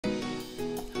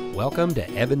Welcome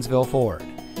to Evansville Ford,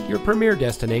 your premier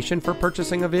destination for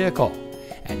purchasing a vehicle.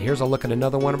 And here's a look at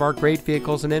another one of our great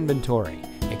vehicles in inventory.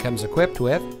 It comes equipped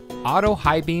with auto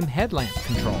high beam headlamp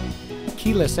control,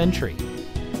 keyless entry,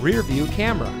 rear view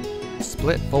camera,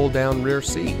 split fold down rear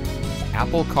seat,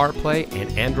 Apple CarPlay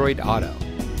and Android Auto,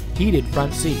 heated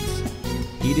front seats,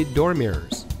 heated door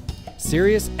mirrors,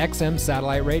 Sirius XM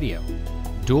satellite radio,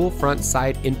 dual front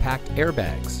side impact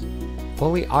airbags,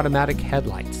 fully automatic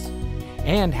headlights,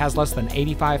 and has less than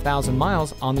 85,000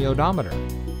 miles on the odometer.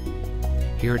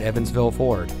 Here at Evansville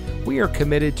Ford, we are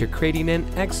committed to creating an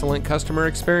excellent customer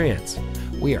experience.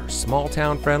 We are small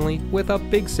town friendly with a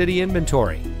big city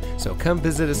inventory. So come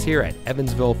visit us here at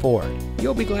Evansville Ford.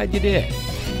 You'll be glad you did.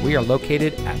 We are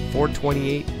located at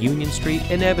 428 Union Street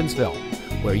in Evansville,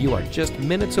 where you are just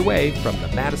minutes away from the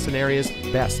Madison area's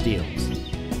best deals.